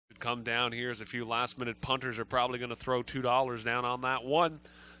come down here as a few last-minute punters are probably going to throw $2 down on that one.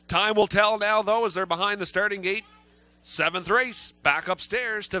 Time will tell now, though, as they're behind the starting gate. 7th race, back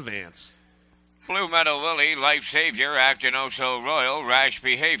upstairs to Vance. Blue Meadow Willie, Life Savior, acting oh so royal, Rash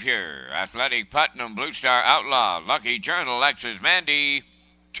Behavior, Athletic Putnam, Blue Star Outlaw, Lucky Journal, Lexus Mandy,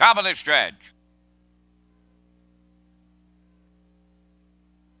 top of the stretch.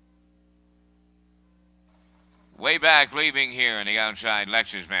 Way back leaving here on the outside,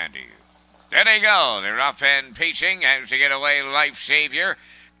 Lexus Mandy. There they go. They're off and pacing as they get away, Life Savior.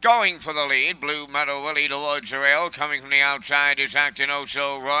 Going for the lead, Blue Meadow Willie towards the rail. Coming from the outside is acting oh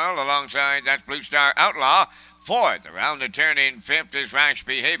so royal. Alongside, that's Blue Star Outlaw. 4th, around the turn in 5th is Rash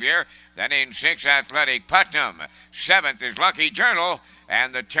Behavior. Then in 6th, Athletic Putnam. 7th is Lucky Journal.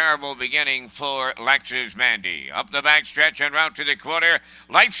 And the terrible beginning for Lexus Mandy. Up the back stretch en route to the quarter.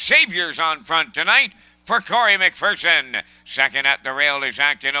 Life Savior's on front tonight for Corey McPherson. 2nd at the rail is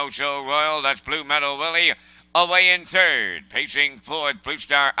acting oh so royal. That's Blue Meadow Willie. Away in 3rd, pacing 4th, Blue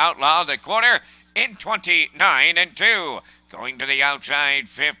Star Outlaw, the quarter in 29-2. Going to the outside,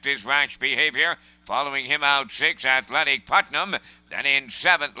 5th is Rash Behavior. Following him out, 6th, Athletic Putnam. Then in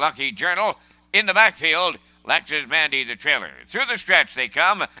 7th, Lucky Journal. In the backfield, Lexus Mandy, the trailer. Through the stretch they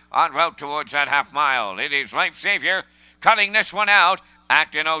come, en route towards that half mile. It is Life Savior cutting this one out.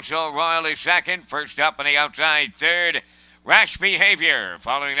 Acting oh so royal is 2nd. First up on the outside, 3rd. Rash Behavior,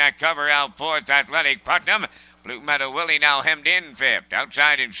 following that cover out 4th, Athletic Putnam. Blue Meadow Willie now hemmed in 5th.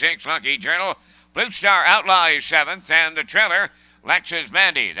 Outside in 6th, Lucky Journal. Blue Star Outlaw is 7th, and the trailer, Lexus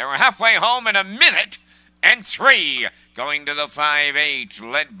Mandy. They were halfway home in 1:03. Going to the 5/8,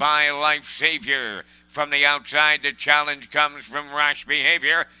 led by Life Savior. From the outside, the challenge comes from Rash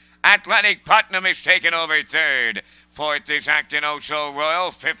Behavior. Athletic Putnam is taken over 3rd. 4th is acting oh so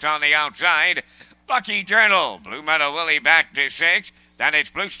royal. 5th on the outside, Lucky Journal. Blue Meadow Willie back to 6th. Then it's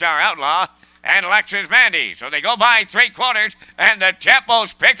Blue Star Outlaw and Lexus Mandy. So they go by 3/4, and the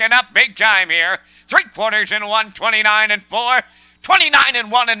tempo's picking up big time here. 3/4 in 1, 29-4.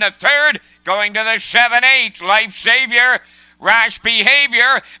 29-1 in the 3rd. Going to the 7/8, Life Savior. Rash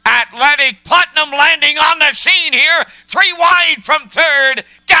Behavior, Athletic Putnam landing on the scene here. 3 wide from 3rd.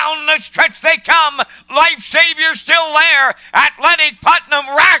 Down the stretch they come. Life Savior still there. Athletic Putnam,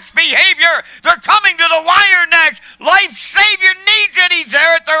 Rash Behavior. They're coming to the wire next. Life Savior needs it. He's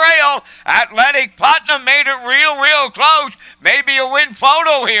there at the rail. Athletic Putnam made it real close. Maybe a win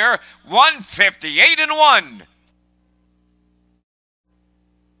photo here. 158-1.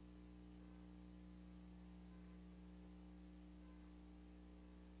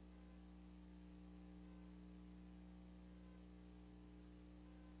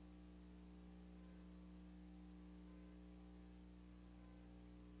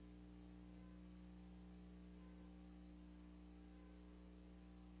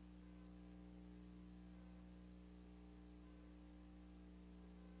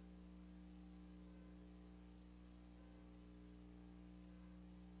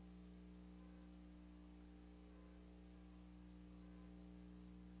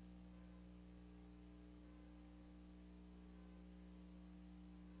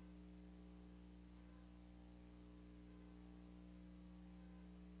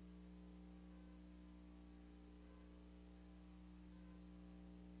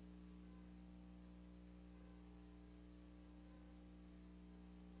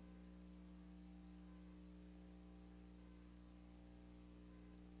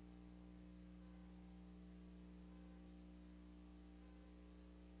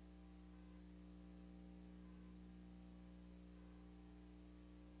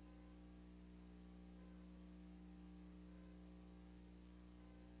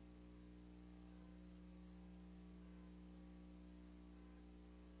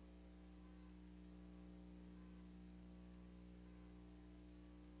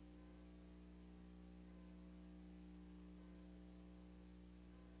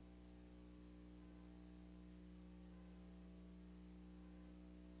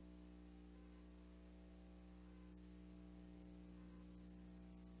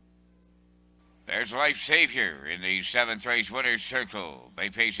 There's Life Savior in the 7th race winner's circle. Bay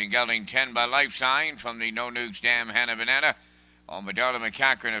pacing gelding 10 by Life Sign from the No Nukes Dam Hannah Banana. On Darla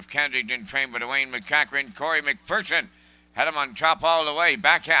McCachran of Kensington, trained by Dwayne McCachran. Corey McPherson had him on top all the way.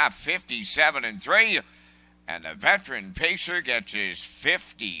 Back half 57-3. And the veteran pacer gets his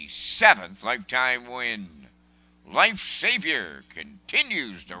 57th lifetime win. Life Savior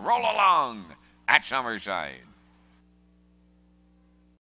continues to roll along at Summerside.